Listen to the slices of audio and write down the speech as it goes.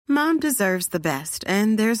Mom deserves the best,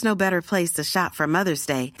 and there's no better place to shop for Mother's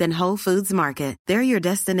Day than Whole Foods Market. They're your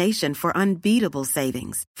destination for unbeatable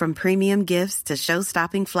savings, from premium gifts to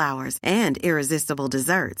show-stopping flowers and irresistible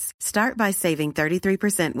desserts. Start by saving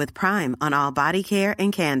 33% with Prime on all body care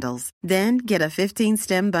and candles. Then get a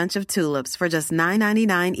 15-stem bunch of tulips for just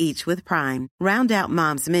 $9.99 each with Prime. Round out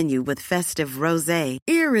Mom's menu with festive rosé,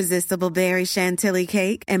 irresistible berry chantilly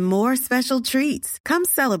cake, and more special treats. Come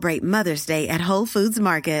celebrate Mother's Day at Whole Foods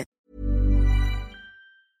Market.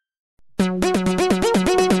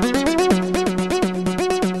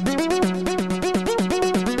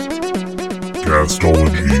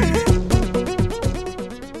 Castology.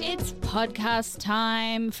 It's podcast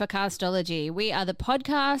time for Castology. We are the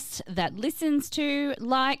podcast that listens to,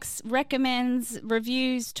 likes, recommends,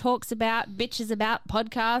 reviews, talks about, bitches about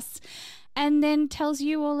podcasts, and then tells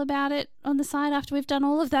you all about it on the side after we've done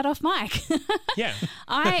all of that off mic. Yeah.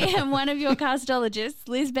 I am one of your castologists,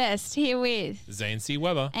 Liz Best, here with Zane C.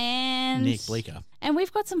 Weber. and Nick Bleeker. And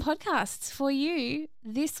we've got some podcasts for you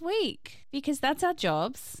this week because that's our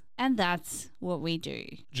jobs and that's what we do.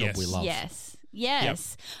 Job we love. Yes.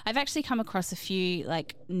 Yes. Yep. I've actually come across a few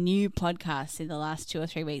new podcasts in the last 2 or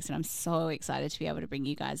 3 weeks, and I'm so excited to be able to bring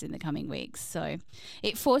you guys in the coming weeks. So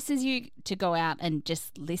it forces you to go out and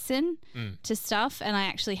just listen to stuff. And I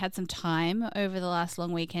actually had some time over the last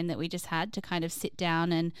long weekend that we just had to kind of sit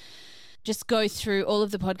down and just go through all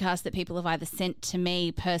of the podcasts that people have either sent to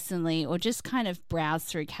me personally or just kind of browse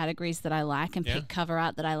through categories that I like and pick cover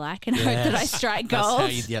art that I like and hope that I strike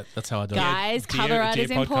gold. That's how I do it. Guys, cover art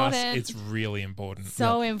is important. It's really important.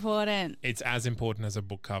 So important. It's as important as a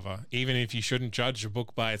book cover. Even if you shouldn't judge a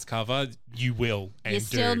book by its cover, you will and You're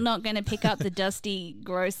still not going to pick up the dusty,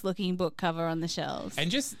 gross-looking book cover on the shelves.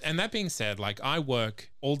 And that being said, I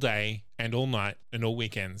work all day and all night and all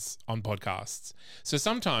weekends on podcasts. So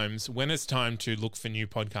sometimes when it's time to look for new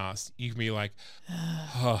podcasts, you can be like,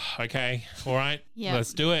 oh, okay, all right,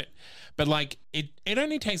 let's do it. But it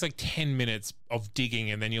only takes 10 minutes of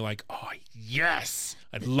digging and then you're like, oh, yes,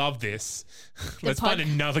 I love this. Let's find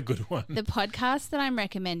another good one. The podcast that I'm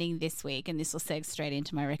recommending this week, and this will seg straight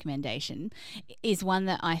into my recommendation, is one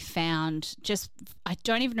that I found I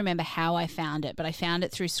don't even remember how I found it, but I found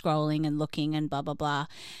it through scrolling and looking and blah, blah, blah.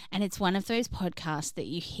 And it's one of those podcasts that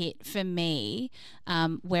you hit for me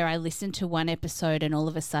where I listen to one episode and all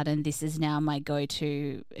of a sudden this is now my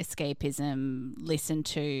go-to escapism listen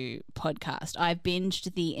to podcast. I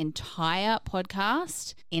binged the entire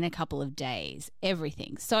podcast in a couple of days,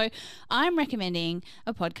 everything. So I'm recommending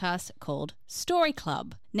a podcast called Story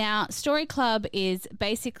Club. Now, Story Club is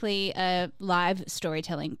basically a live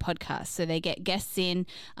storytelling podcast. So they get guests in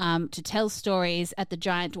to tell stories at the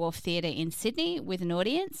Giant Dwarf Theatre in Sydney with an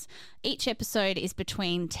audience. Each episode is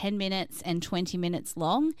between 10 minutes and 20 minutes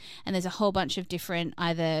long, and there's a whole bunch of different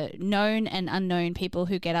either known and unknown people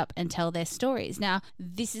who get up and tell their stories. Now,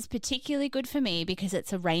 this is particularly good for me because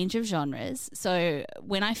it's a range of genres. So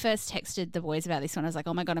when I first texted the boys about this one, I was like,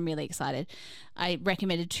 oh my God, I'm really excited. I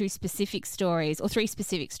recommended 2 specific stories or 3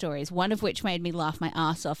 specific stories, one of which made me laugh my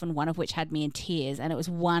ass off and one of which had me in tears, and it was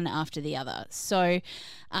one after the other.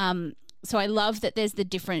 So I love that there's the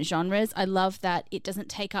different genres. I love that it doesn't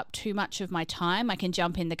take up too much of my time. I can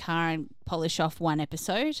jump in the car and polish off one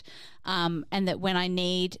episode, and that when I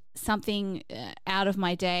need something out of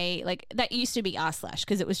my day, that used to be r/,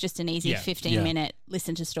 because it was just an easy 15-minute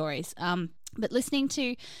listen to stories. But listening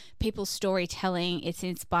to people's storytelling, it's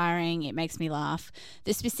inspiring. It makes me laugh.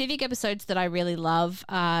 The specific episodes that I really love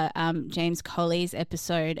are James Coley's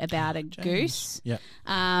episode about a goose. Yeah.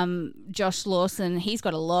 Josh Lawson, he's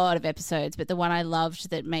got a lot of episodes, but the one I loved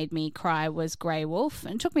that made me cry was Grey Wolf,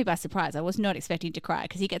 and it took me by surprise. I was not expecting to cry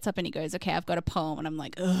because he gets up and he goes, okay, I've got a poem, and I'm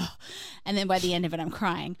like, ugh. And then by the end of it, I'm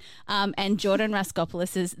crying. And Jordan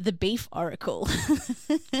Raskopoulos' The Beef Oracle.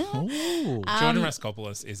 Jordan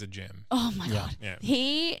Raskopoulos is a gem. Oh my God. Yeah.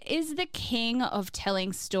 He is the king of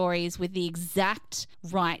telling stories with the exact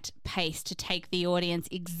right pace to take the audience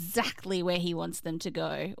exactly where he wants them to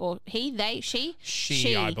go. Or he, they, she?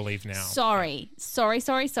 She, I believe now. Sorry.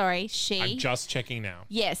 She. I'm just checking now.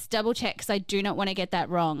 Yes, double check because I do not want to get that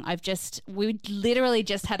wrong. We literally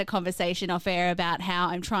just had a conversation off air about how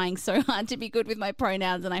I'm trying so hard to be good with my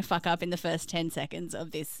pronouns and I fuck up in the first 10 seconds of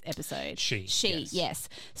this episode. She, yes.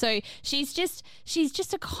 So she's just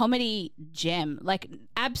a comedy gem, like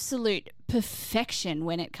absolute perfection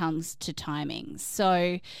when it comes to timing.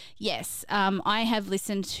 So yes, I have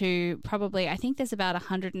listened to probably, I think there's about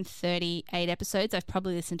 138 episodes. I've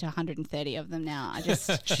probably listened to 130 of them now. I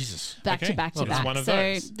just Jesus. back to back to back. One of so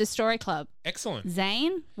those. the Story Club, Excellent.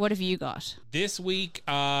 Zane, what have you got? This week,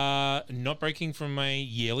 not breaking from my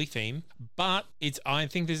yearly theme, but I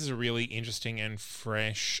think this is a really interesting and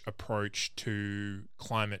fresh approach to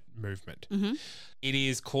climate movement. Mm-hmm. It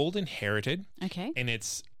is called Inherited. Okay. And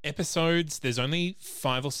it's episodes, there's only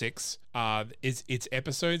 5 or 6. It's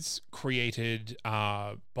episodes created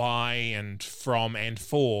by and from and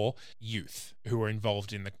for youth who are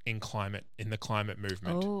involved in the climate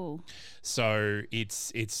movement. Oh. So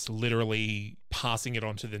it's literally passing it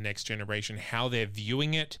on to the next generation, how they're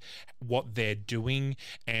viewing it, what they're doing,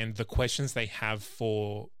 and the questions they have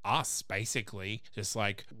for us, basically. Just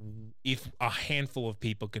like, if a handful of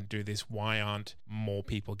people can do this, why aren't more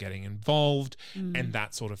people getting involved? And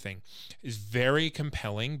that sort of thing is very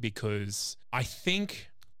compelling, because I think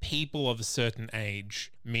people of a certain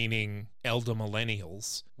age, meaning elder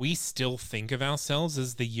millennials, we still think of ourselves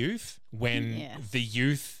as the youth, when the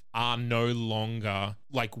youth are no longer,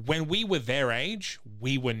 like, when we were their age,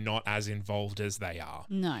 we were not as involved as they are.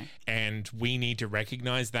 No. And we need to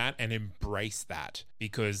recognize that and embrace that,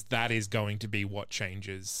 because that is going to be what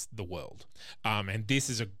changes the world. And this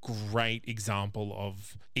is a great example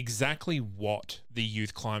of exactly what the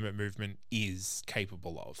youth climate movement is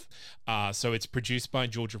capable of. So it's produced by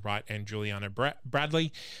Georgia Wright and Juliana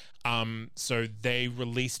Bradley. So they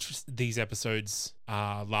released these episodes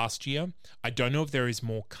last year. I don't know if there is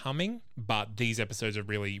more coming, but these episodes are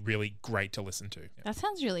really, really great to listen to. That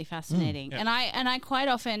sounds really fascinating. Yeah. And I quite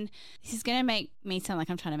often, this is going to make me sound like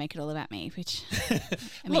I'm trying to make it all about me, which,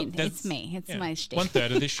 I mean, it's me. It's my shtick.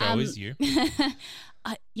 1/3 of this show is you.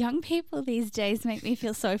 Young people these days make me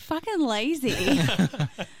feel so fucking lazy.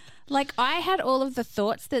 Like, I had all of the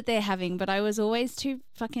thoughts that they're having, but I was always too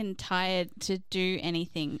fucking tired to do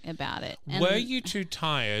anything about it. And were you too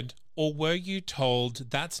tired, or were you told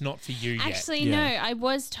that's not for you yet? Actually, no. I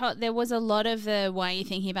was told there was a lot of the, why are you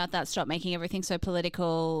thinking about that? Stop making everything so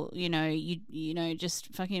political. You know, just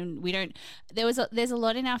fucking, we don't. There's a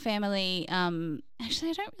lot in our family.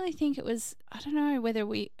 Actually, I don't really think it was. I don't know whether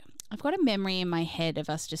we. I've got a memory in my head of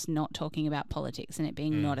us just not talking about politics and it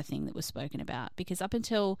being not a thing that was spoken about, because up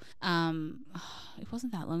until it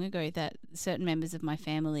wasn't that long ago that certain members of my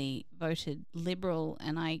family voted Liberal,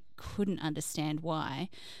 and I couldn't understand why.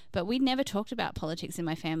 But we never talked about politics in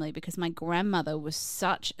my family because my grandmother was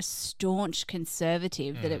such a staunch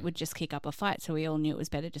conservative that it would just kick up a fight. So we all knew it was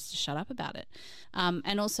better just to shut up about it.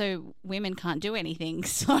 And also, women can't do anything.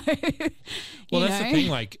 So, well, that's the thing.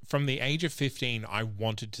 Like, from the age of 15, I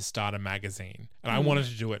wanted to start a magazine, and I wanted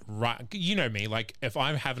to do it right. You know me. Like, if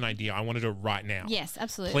I have an idea, I want to do it right now. Yes,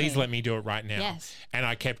 absolutely. Please let me do it right now. Yes. And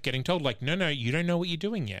I kept getting told, like, no, you don't know what you're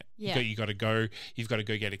doing yet. Yeah. You've got to go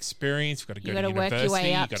get experience. You've got to go to work your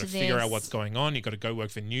way university. up You've got to to figure this. out what's going on. You've got to go work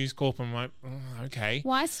for News Corp. I'm like, oh, okay.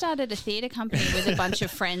 Well, I started a theatre company with a bunch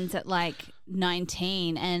of friends at like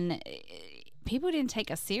 19, and people didn't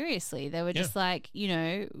take us seriously. They were just like, you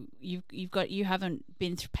know, you haven't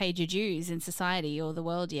paid your dues in society or the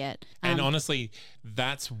world yet. And honestly,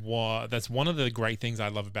 that's one of the great things I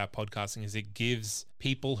love about podcasting, is it gives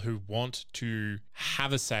people who want to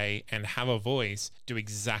have a say and have a voice do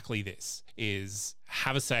exactly this, is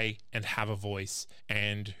have a say and have a voice,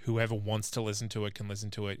 and whoever wants to listen to it can listen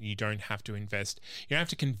to it. You don't have to invest. You don't have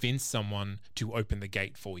to convince someone to open the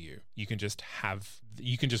gate for you. You can just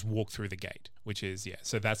walk through the gate, which is,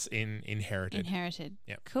 so that's Inherited.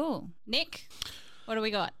 Yeah. Cool. Nick, what do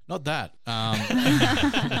we got? Not that.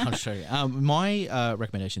 I'll show you. My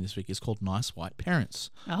recommendation this week is called Nice White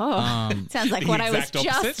Parents. Oh, sounds like the what I was exact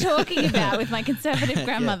just opposite. talking about with my conservative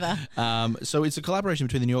grandmother. So it's a collaboration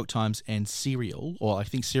between the New York Times and Serial, or I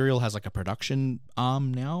think Serial has like a production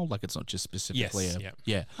arm now. Like, it's not just specifically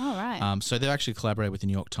All right. So they've actually collaborated with the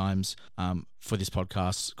New York Times for this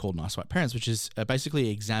podcast called Nice White Parents, which is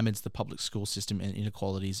basically examines the public school system and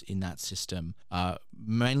inequalities in that system,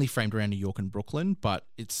 mainly framed around New York and Brooklyn, but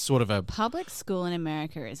it's sort of a... Public school in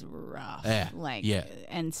America is rough.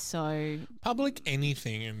 And so... Public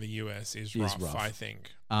anything in the US is rough, I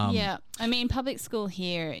think. I mean, public school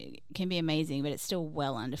here can be amazing, but it's still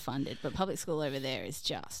well underfunded. But public school over there is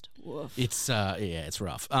just woof. It's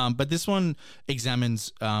rough. But this one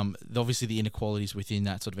examines obviously the inequalities within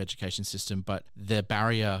that sort of education system, but the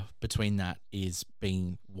barrier between that is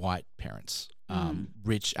being white parents,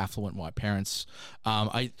 rich, affluent white parents.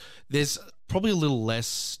 There's probably a little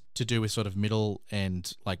less to do with sort of middle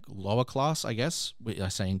and like lower class, I guess, I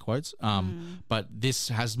say in quotes. But this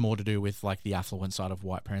has more to do with like the affluent side of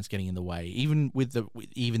white parents getting in the way, even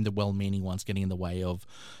the well-meaning ones getting in the way of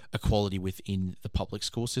equality within the public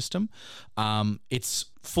school system. It's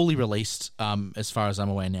fully released, as far as I'm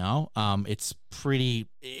aware now.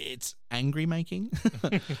 It's angry making.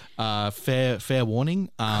 Fair warning.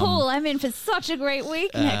 Cool. I'm in for such a great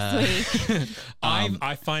week next week.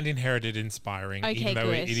 I find Inherited inspiring, Okay, even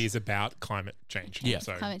though good. it is about climate change. Yeah.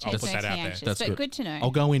 So Climate I'll change put makes that me out anxious, there. That's but good to know.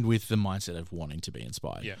 I'll go in with the mindset of wanting to be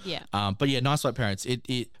inspired. Yeah. Yeah. But yeah, Nice White Parents.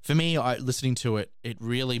 It for me, listening to it, it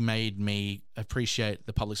really made me appreciate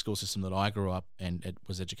the public school system that I grew up and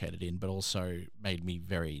was educated in, but also made me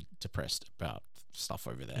very depressed about stuff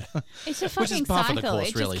over there. It's a Which is fucking par for the cycle. course,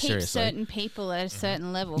 It really, just keeps seriously. certain people at a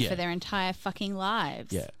certain level Yeah. for their entire fucking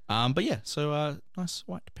lives. Yeah. But yeah, so Nice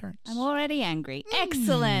White Parents. I'm already angry.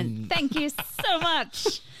 Excellent. Thank you so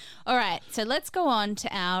much. All right, so let's go on to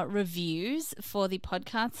our reviews for the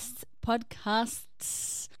podcasts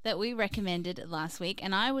that we recommended last week.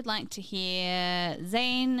 And I would like to hear,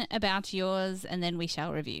 Zane, about yours, and then we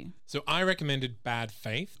shall review. So I recommended Bad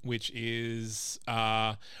Faith, which is,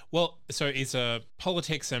 it's a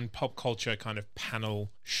politics and pop culture kind of panel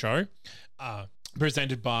show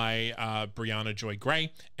presented by Brianna Joy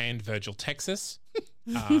Gray and Virgil Texas.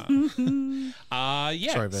 Sorry,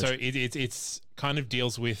 Virgil. So it's kind of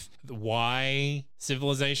deals with why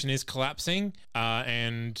civilization is collapsing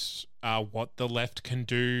and what the left can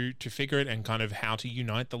do to figure it, and kind of how to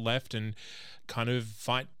unite the left and kind of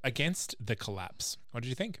fight against the collapse. What did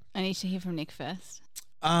you think? I need to hear from Nick first.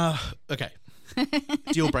 Okay.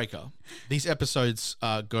 Deal breaker. These episodes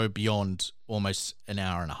go beyond almost an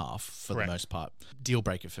hour and a half for Correct. the most part. Deal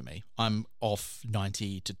breaker for me. I'm off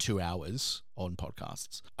 90 to 2 hours on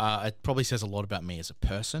podcasts. It probably says a lot about me as a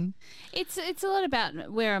person. It's a lot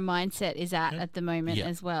about where a mindset is at the moment Yeah.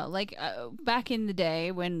 as well. Like back in the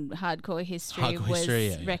day when Hardcore History was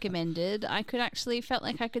yeah. recommended, I could actually felt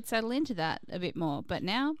like I could settle into that a bit more. But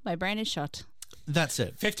now my brain is shot. That's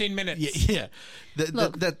it. 15 minutes. Yeah.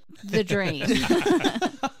 Look, the dream.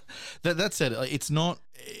 That said, it's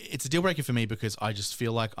a deal breaker for me because I just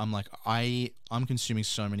feel like I'm consuming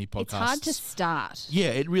so many podcasts. It's hard to start. Yeah,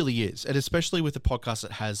 it really is. And especially with a podcast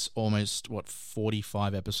that has almost,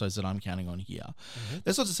 45 episodes that I'm counting on here. Mm-hmm.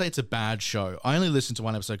 That's not to say it's a bad show. I only listened to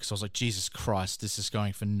one episode because I was like, Jesus Christ, this is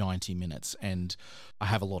going for 90 minutes and I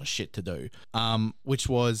have a lot of shit to do. Which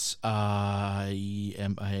was,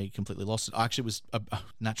 I completely lost it. Actually, it was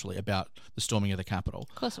naturally about the storming of the Capitol.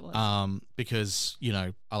 Of course it was. Because,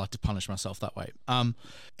 I like to punish myself that way. And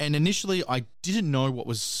initially, I didn't know what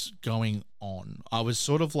was going on. I was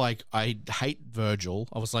sort of like, I hate Virgil.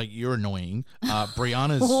 I was like, you're annoying.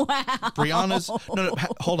 Brianna's no,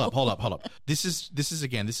 hold up.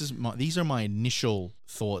 These are my initial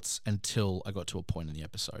thoughts until I got to a point in the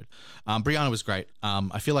episode. Brianna was great.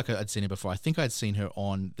 I feel like I'd seen her before. I think I'd seen her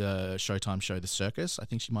on the Showtime show, The Circus. I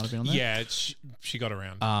think she might have been on there. Yeah, she got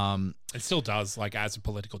around. It still does, like as a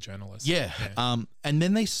political journalist. Yeah. And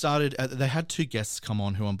then they started, they had two guests come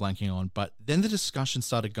on who I'm blanking on, but then the discussion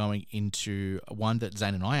started going into one that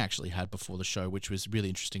Zane and I actually had before the show, which was really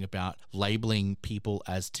interesting, about labeling people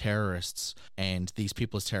as terrorists and these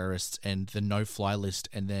people as terrorists and the no-fly list,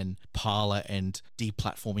 and then Parler and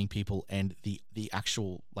deplatforming people and the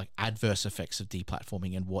actual like adverse effects of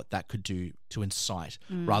deplatforming and what that could do to incite,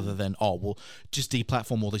 rather than, just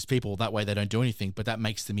deplatform all these people. That way they don't do anything, but that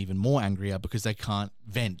makes them even more angrier because they can't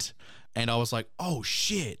vent. And I was like, oh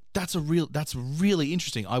shit, that's really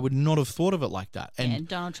interesting. I would not have thought of it like that. And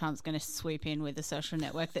Donald Trump's going to swoop in with a social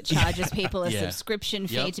network that charges people a subscription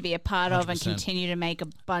fee to be a part of and 100%. continue to make a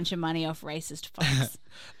bunch of money off racist folks.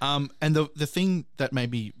 and the thing that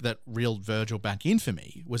that reeled Virgil back in for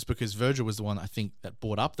me was because Virgil was the one I think that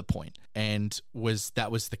brought up the point, and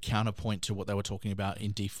that was the counterpoint to what they were talking about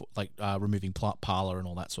in removing Parler and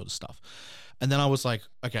all that sort of stuff. And then I was like,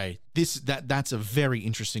 okay, that's a very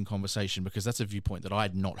interesting conversation, because that's a viewpoint that I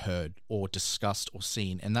had not heard or discussed or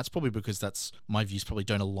seen. And that's probably because my views probably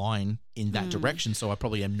don't align in that direction. So I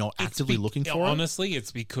probably am not actively looking for it. Honestly,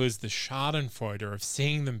 it's because the schadenfreude of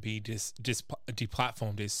seeing them be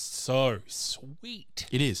deplatformed is so sweet.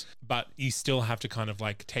 It is. But you still have to kind of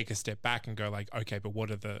like take a step back and go like, okay, but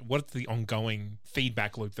what's the ongoing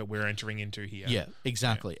feedback loop that we're entering into here? Yeah,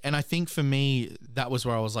 exactly. And I think for me, that was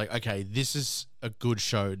where I was like, okay, this is a good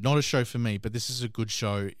show. Not a show for me, but this is a good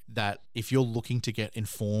show that if you're looking to get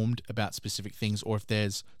informed about specific things, or if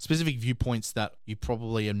there's specific viewpoints that you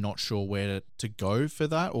probably are not sure where to go for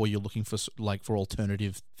that, or you're looking for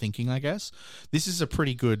alternative thinking, I guess, this is a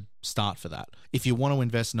pretty good start for that. If you want to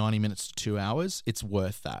invest 90 minutes to 2 hours, it's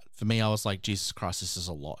worth that. For me, I was like, Jesus Christ, this is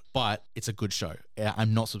a lot, but it's a good show.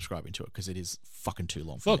 I'm not subscribing to it because it is fucking too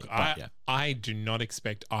long for me. I do not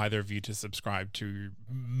expect either of you to subscribe to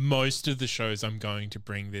most of the shows I'm I'm going to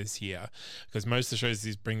bring this year, because most of the shows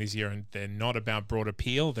these bring this year, and they're not about broad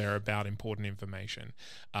appeal, they're about important information.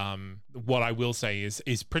 What I will say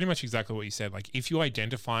is pretty much exactly what you said. Like, if you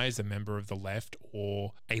identify as a member of the left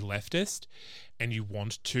or a leftist, and you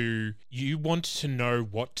want to know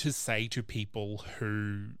what to say to people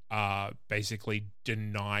who basically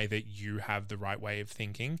deny that you have the right way of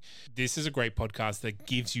thinking, this is a great podcast that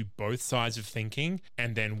gives you both sides of thinking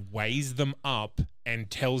and then weighs them up and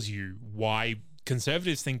tells you why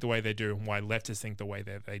conservatives think the way they do and why leftists think the way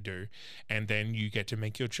that they do, and then you get to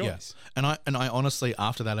make your choice. Yeah. And I honestly,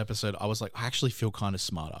 after that episode, I was like, I actually feel kind of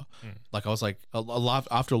smarter. Like, I was like,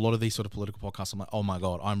 after a lot of these sort of political podcasts, I'm like, oh my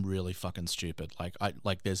God, I'm really fucking stupid.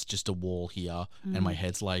 Like there's just a wall here and my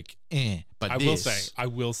head's like, But I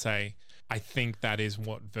will say, I think that is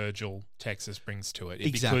what Virgil Texas brings to it.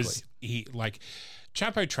 Exactly. Because he, like,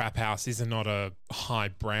 Chapo Trap House is not a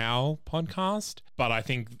highbrow podcast, but I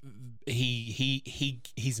think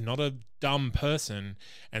he's not a dumb person,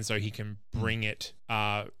 and so he can bring it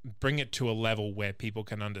to a level where people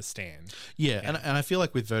can understand. Yeah. And I feel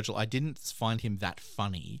like with Virgil, I didn't find him that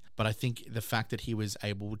funny, but I think the fact that he was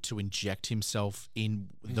able to inject himself in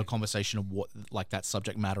the conversation of what, like, that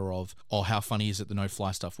subject matter of, oh, how funny is it, the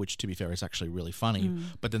no-fly stuff, which, to be fair, is actually really funny.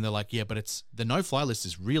 But then they're like, yeah, but it's the no-fly list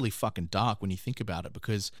is really fucking dark when you think about it,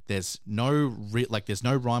 because there's no there's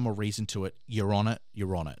no rhyme or reason to it. You're on it.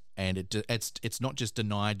 And it's not just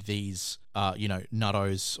denied these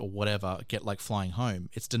nuttos or whatever get like flying home.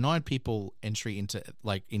 It's denied people entry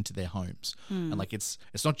into their homes. And like it's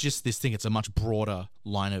not just this thing, it's a much broader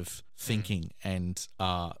line of thinking and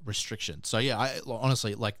restriction. So yeah, I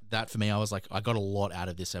honestly, like, that for me, I was like, I got a lot out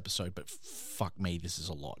of this episode, but fuck me, this is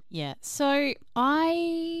a lot. Yeah. So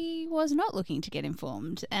I was not looking to get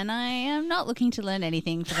informed, and I am not looking to learn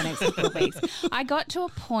anything for the next couple of weeks. I got to a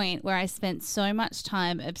point where I spent so much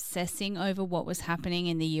time obsessing over what was happening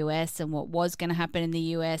in the US and what was going to happen in the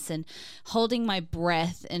US, and holding my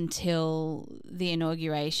breath until the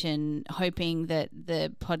inauguration, hoping that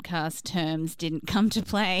the podcast terms didn't come to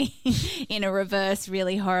play in a reverse,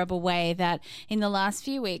 really horrible way, that in the last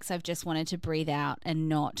few weeks I've just wanted to breathe out and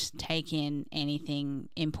not take in anything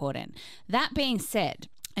important. That being said,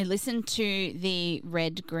 I listened to the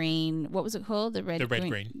red green. What was it called? The red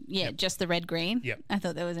green. Yeah, Yep. Just the red green. Yep. I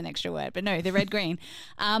thought there was an extra word, but no, the red green.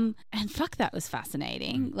 And fuck, that was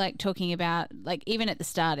fascinating. Like, talking about, like, even at the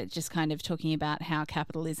start, it's just kind of talking about how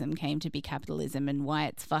capitalism came to be capitalism and why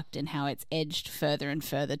it's fucked and how it's edged further and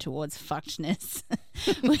further towards fuckedness.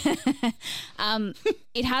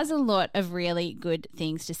 It has a lot of really good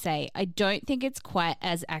things to say. I don't think it's quite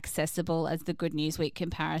as accessible as the Good News Week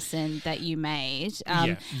comparison that you made.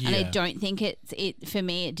 And I don't think it for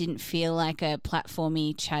me, it didn't feel like a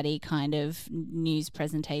platformy, chatty kind of news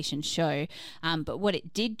presentation show. But what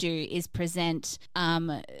it did do is present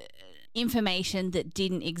information that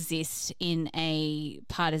didn't exist in a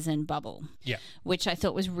partisan bubble. Yeah. Which I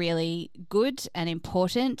thought was really good and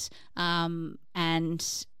important.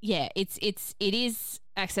 And yeah, it is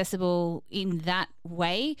accessible in that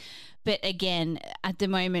way. But again, at the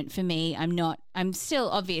moment for me, I'm still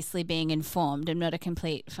obviously being informed. I'm not a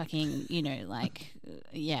complete fucking, I'm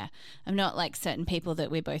not like certain people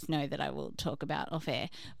that we both know that I will talk about off air.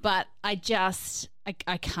 But I can't,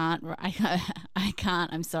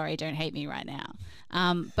 I'm sorry, don't hate me right now.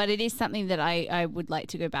 But it is something that I would like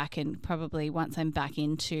to go back and probably, once I'm back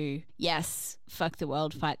into, yes, fuck the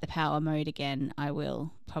world, fight the power mode again, I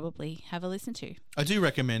will probably have a listen to. I do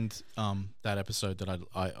recommend that episode that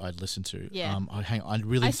I'd listen to. Yeah.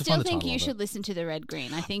 I still think you should listen to the Red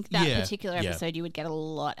Green. I think that particular episode you would get a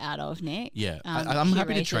lot out of, Nick. Yeah. I'm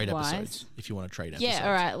happy to trade curated-wise. episodes if you want to trade episodes. Yeah,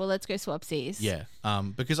 all right. Well, let's go swapsies. Yeah.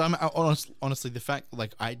 Because I'm honestly, the fact,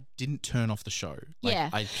 like, I didn't turn off the show. Like, yeah.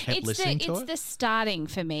 I kept listening to it. It's the starting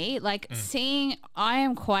for me. Like, I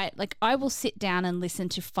am quite, like, I will sit down and listen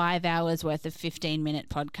to 5 hours worth of 15-minute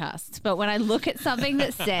podcasts. But when I look at something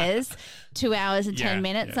that says 2 hours and 10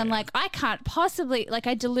 minutes, I'm like, I can't possibly, like,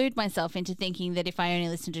 I delude myself into thinking that if I only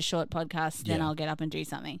listen to short podcasts, then I'll get up and do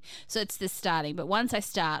something. So it's the starting. But once I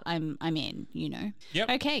start, I'm in, you know. Yep.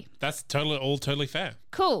 Okay. That's totally fair.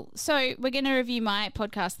 Cool. So we're going to review my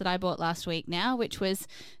podcast that I bought last week now, which was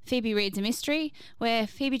Phoebe Reads a Mystery, where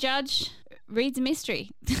Phoebe Judge reads a mystery.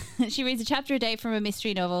 She reads a chapter a day from a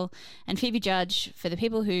mystery novel. And Phoebe Judge, for the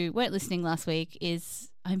people who weren't listening last week,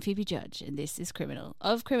 I'm Phoebe Judge, and this is Criminal,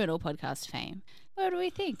 of Criminal podcast fame. What do we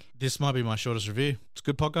think? This might be my shortest review. It's a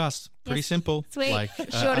good podcast. Pretty Yes. simple. Sweet.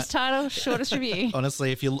 Shortest title, shortest review.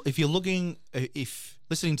 Honestly, if you're looking, if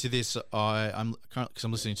listening to this, I'm currently, because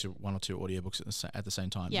I'm listening to one or two audiobooks at the same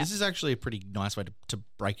time. Yeah. This is actually a pretty nice way to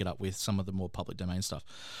break it up with some of the more public domain stuff.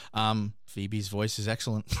 Phoebe's voice is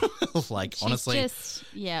excellent. Like, She's honestly, just,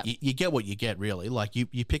 yeah. you get what you get, really. Like,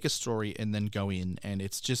 you pick a story and then go in, and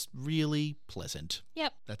it's just really pleasant.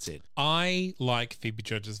 Yep. That's it. I like Phoebe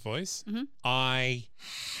Judge's voice. Mm-hmm. I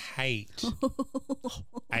hate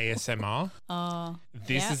ASMR. Oh,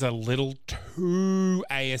 This yeah. is a little too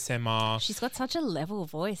ASMR. She's got such a level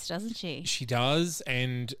voice, doesn't she? She does,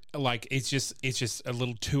 and like it's just a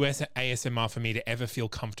little too ASMR for me to ever feel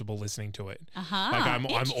comfortable listening to it. Uh-huh. Like I'm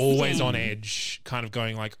always on Interesting. edge, kind of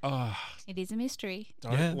going like, oh, It is a mystery.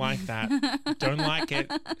 don't like that, don't like it.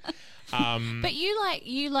 But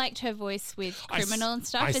you liked her voice with Criminal and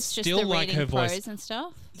stuff. I It's just still the like reading her voice. prose and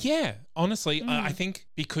stuff. Yeah, honestly, I think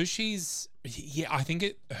because I think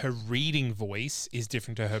her reading voice is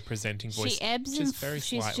different to her presenting voice. She ebbs just and very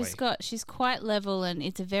she's slightly. she's quite level, and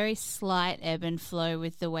it's a very slight ebb and flow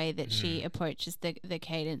with the way that she approaches the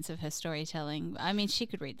cadence of her storytelling. I mean, she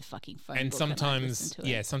could read the fucking phone And book sometimes, listen to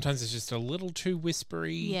it. sometimes it's just a little too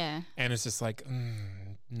whispery. Yeah. and it's just like,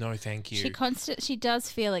 no, thank you. She does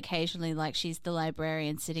feel occasionally like she's the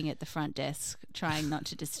librarian sitting at the front desk trying not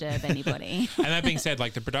to disturb anybody. And that being said,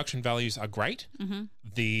 like the production values are great. Mm-hmm.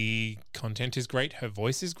 The content is great. Her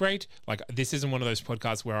voice is great. Like this isn't one of those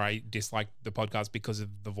podcasts where I dislike the podcast because of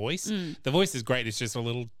the voice. The voice is great. It's just a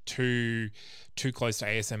little too close to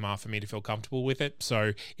ASMR for me to feel comfortable with it.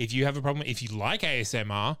 So if you have a problem, if you like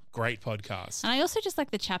ASMR, great podcast. And I also just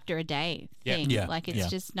like the chapter a day Yeah. thing. Yeah. Like it's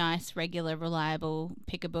just nice, regular, reliable,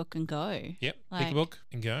 pick a book and go. Yep, pick Like- a book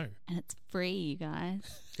and go. And it's free, you guys.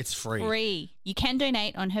 It's free. Free. You can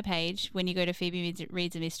donate on her page. When you go to Phoebe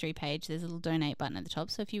Reads a Mystery page, there's a little donate button at the top.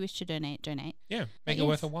 So if you wish to donate. Yeah, make it Yes.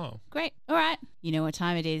 worth a while. Great. All right. You know what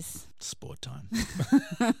time it is. Sport time.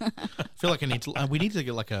 I feel like we need to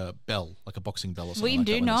get like a bell, like a boxing bell or something. We like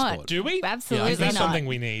do that when it's not. sport. Do we? Absolutely Is that not. something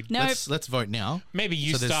we need? No. Let's vote now. Maybe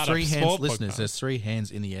you so there's start three a hands, sport listeners. podcast. There's 3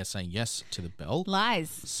 hands in the air saying yes to the bell. Lies.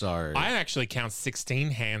 So I actually count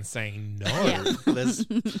 16 hands saying no. Yeah.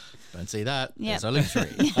 don't see that. Yep. There's only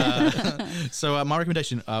 3. So my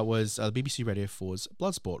recommendation was BBC Radio 4's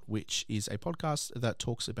Bloodsport, which is a podcast that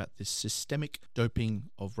talks about the systemic doping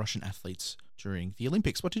of Russian athletes during the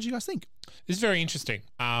Olympics. What did you guys think? This is very interesting.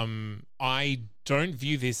 I don't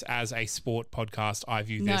view this as a sport podcast. I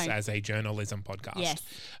view this No. as a journalism podcast.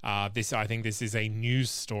 Yes. I think this is a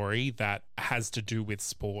news story that has to do with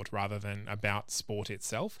sport rather than about sport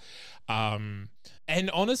itself. And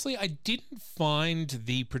honestly, I didn't find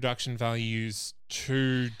the production values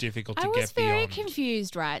too difficult to I was get very beyond.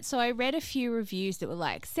 confused, right? So I read a few reviews that were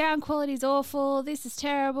like, sound quality's awful, this is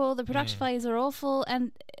terrible, the production values are awful,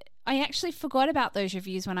 and I actually forgot about those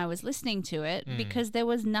reviews when I was listening to it because there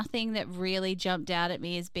was nothing that really jumped out at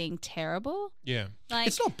me as being terrible. Yeah. Like,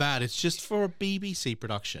 It's not bad. It's just for a BBC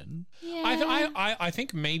production. yeah. I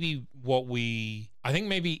think maybe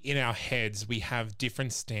maybe in our heads we have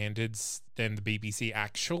different standards than the BBC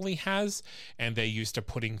actually has, and they're used to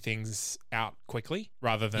putting things out quickly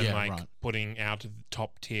rather than putting out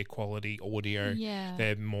top tier quality audio. Yeah.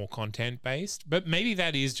 They're more content based, but maybe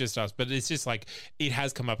that is just us. But it's just like it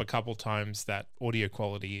has come up a couple times that audio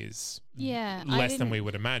quality is Yeah, I less than didn't- we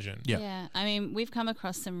would imagine. Yeah. Yeah, I mean, we've come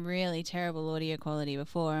across some really terrible audio quality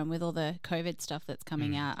before, and with all the COVID stuff that's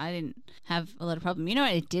coming out, I didn't have a lot of problem. You know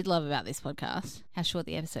what I did love about this podcast? How short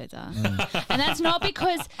the episodes are, and that's not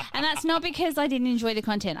because I didn't enjoy the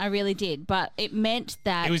content. I really did, but it meant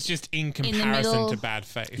that It was just in the comparison middle- to Bad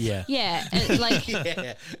Faith. Yeah. yeah, like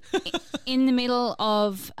in the middle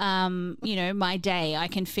of my day, I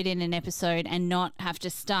can fit in an episode and not have to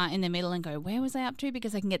start in the middle and go, where was I up to?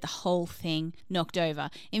 Because I can get the whole thing knocked over.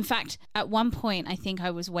 In fact, at one point, I think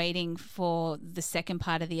I was waiting for the second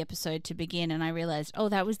part of the episode to begin, and I realized, oh,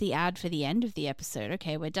 that was the ad for the end of the episode.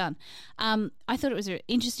 Okay, we're done. I thought it was an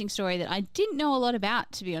interesting story that I didn't know a lot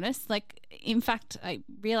about, to be honest. Like, in fact, I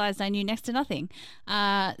realized I knew next to nothing.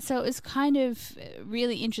 So it was kind of a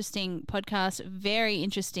really interesting podcast, very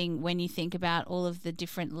interesting when you think about all of the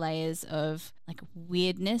different layers of like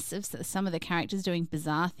weirdness of some of the characters doing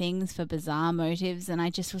bizarre things for bizarre motives. And I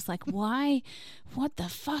just was like, why? What the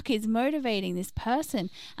fuck is motivating this person?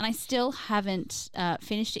 And I still haven't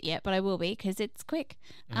finished it yet, but I will be because it's quick.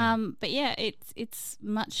 But yeah, it's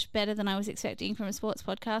much better than I was expecting from a sports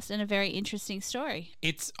podcast and a very interesting story.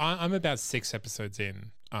 I'm about 6 episodes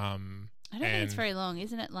in. I don't think it's very long,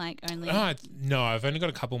 isn't it? Like only No, I've only got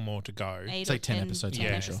a couple more to go. 8 It's or like 10 episodes,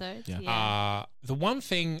 10 I'm sure. episodes. Yeah. Yeah. The one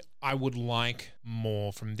thing I would like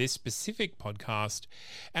more from this specific podcast,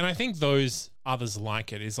 and I think those others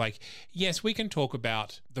like it, is like, yes, we can talk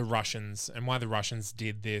about the Russians and why the Russians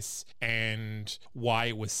did this and why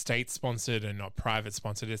it was state-sponsored and not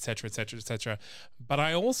private-sponsored, et cetera, et cetera, et cetera. But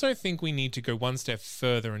I also think we need to go one step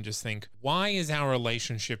further and just think, why is our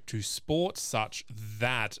relationship to sport such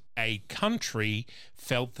that a country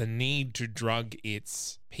felt the need to drug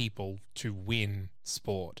its people to win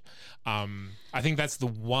sport? I think that's the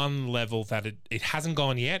one level that it hasn't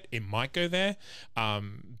gone yet. It might go there,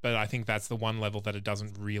 but I think that's the one level that it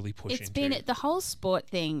doesn't really push It's into. been the whole sport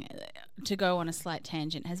thing, to go on a slight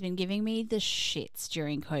tangent, has been giving me the shits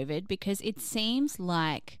during COVID because it seems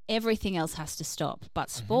like everything else has to stop, but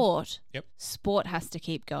sport, Yep. sport has to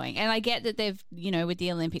keep going. And I get that they've, with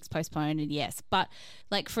the Olympics postponed, and yes, but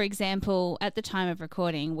like, for example, at the time of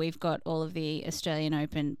recording, we've got all of the Australian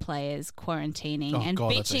Open players quarantining and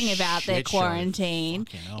God, that's a bitching about their shit show. quarantine,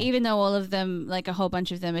 Fucking hell. even though all of them, like a whole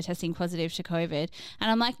bunch of them, are testing positive to COVID.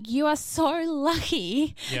 And I'm like, you are so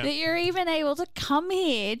lucky Yeah. that you're even able to come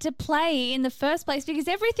here to play in the first place because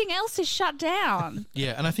everything else is shut down.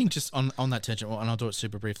 Yeah, and I think just on that tangent, and I'll do it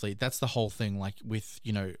super briefly. That's the whole thing. Like with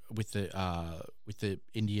the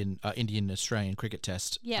Indian Australian cricket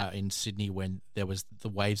test Yeah. in Sydney, when there was the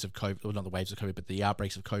waves of COVID, well, not the waves of COVID, but the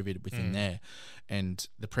outbreaks of COVID within there, and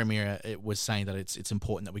the premier was saying that it's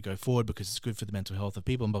important that we go forward because it's good for the mental health of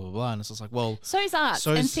people and blah blah blah. And it's just like, well, So's arts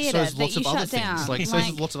and theatre so's that lots you of other shut down. things. Like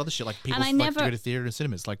so's lots of other shit. Like people and I like to never- go to theatre and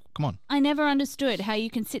cinemas. Like, come on. I never understood how you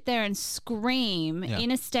can sit there and scream Yeah.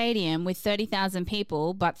 in a stadium with 30,000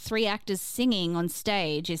 people, but 3 actors singing on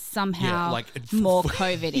stage is somehow more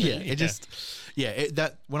COVID-y. Yeah, it just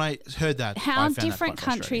that when I heard that, I How found that different quite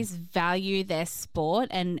frustrating. countries value their sport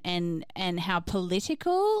and how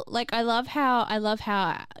political. Like I love how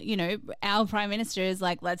our prime minister is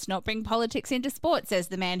like, let's not bring politics into sport, says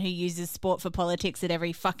the man who uses sport for politics at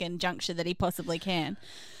every fucking juncture that he possibly can.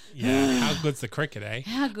 Yeah, how good's the cricket, eh?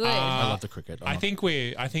 How good. I love the cricket. I think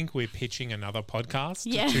we're pitching another podcast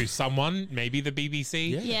Yeah. to someone, maybe the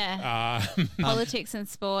BBC. Yeah. Politics and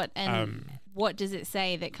sport. And what does it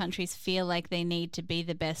say that countries feel like they need to be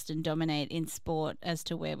the best and dominate in sport as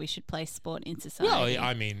to where we should place sport in society? Well,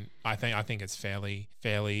 I mean, I think it's fairly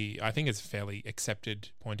accepted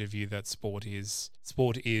point of view that sport is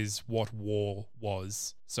what war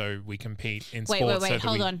was. So we compete in wait, sport. wait,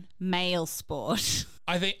 hold on. Male sport.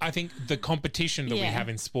 I think the competition that we Yeah. have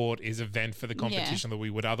in sport is a vent for the competition that we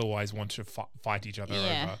would otherwise want to fight each other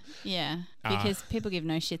over. Yeah. Because people give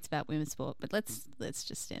no shits about women's sport. But let's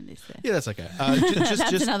just end this there. Yeah, that's okay.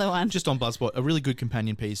 Just another one. Just on Bloodsport, a really good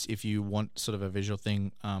companion piece if you want sort of a visual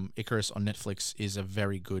thing. Icarus on Netflix is a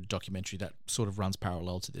very good documentary that sort of runs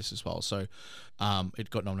parallel to this as well. So it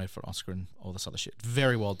got nominated for an Oscar and all this other shit.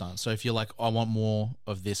 Very well done. So if you're like, I want more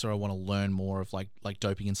of this, or I want to learn more of like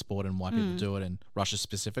doping in sport and why people do it, and Russia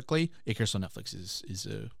specifically, Icarus on Netflix is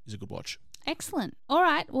a good watch. Excellent. All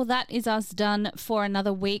right. Well, that is us done for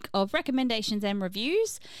another week of recommendations and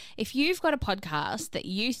reviews. If you've got a podcast that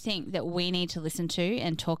you think that we need to listen to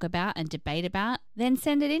and talk about and debate about, then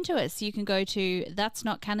send it in to us. You can go to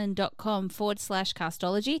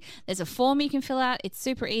that'snotcanon.com/castology. There's a form you can fill out. It's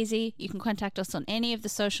super easy. You can contact us on any of the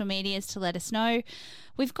social medias to let us know.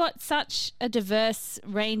 We've got such a diverse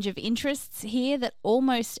range of interests here that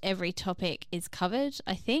almost every topic is covered,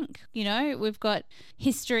 I think. We've got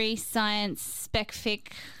history, science, spec fic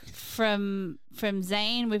from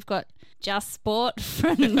Zane. We've got just sport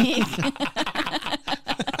from Nick.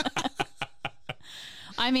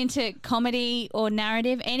 I'm into comedy or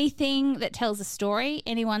narrative, anything that tells a story,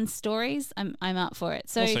 anyone's stories. I'm up for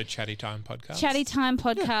it. So Also, Chatty Time podcast. Chatty Time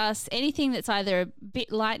podcasts, anything that's either a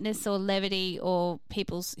bit lightness or levity or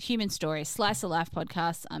people's human stories, slice of life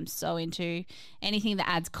podcasts, I'm so into. Anything that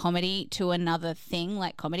adds comedy to another thing,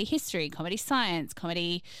 like comedy history, comedy science,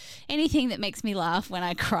 comedy, anything that makes me laugh when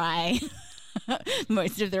I cry.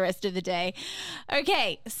 Most of the rest of the day.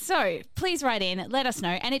 Okay, so please write in, let us know.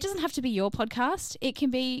 And it doesn't have to be your podcast. It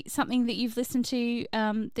can be something that you've listened to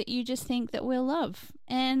that you just think that we'll love.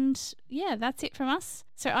 And yeah, that's it from us.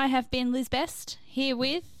 So I have been Liz Best here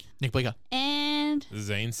with Nick Bleeker. and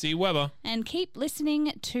Zane C. Weber. keep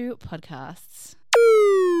listening to podcasts.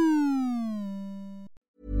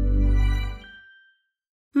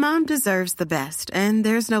 Mom deserves the best, and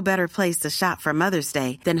there's no better place to shop for Mother's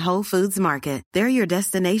Day than Whole Foods Market. They're your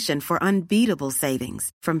destination for unbeatable savings,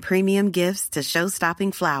 from premium gifts to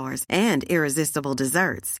show-stopping flowers and irresistible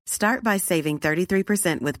desserts. Start by saving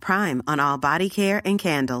 33% with Prime on all body care and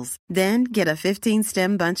candles. Then get a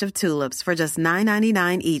 15-stem bunch of tulips for just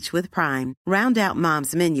 $9.99 each with Prime. Round out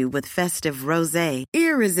Mom's menu with festive rosé,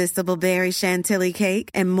 irresistible berry chantilly cake,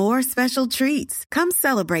 and more special treats. Come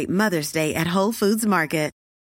celebrate Mother's Day at Whole Foods Market.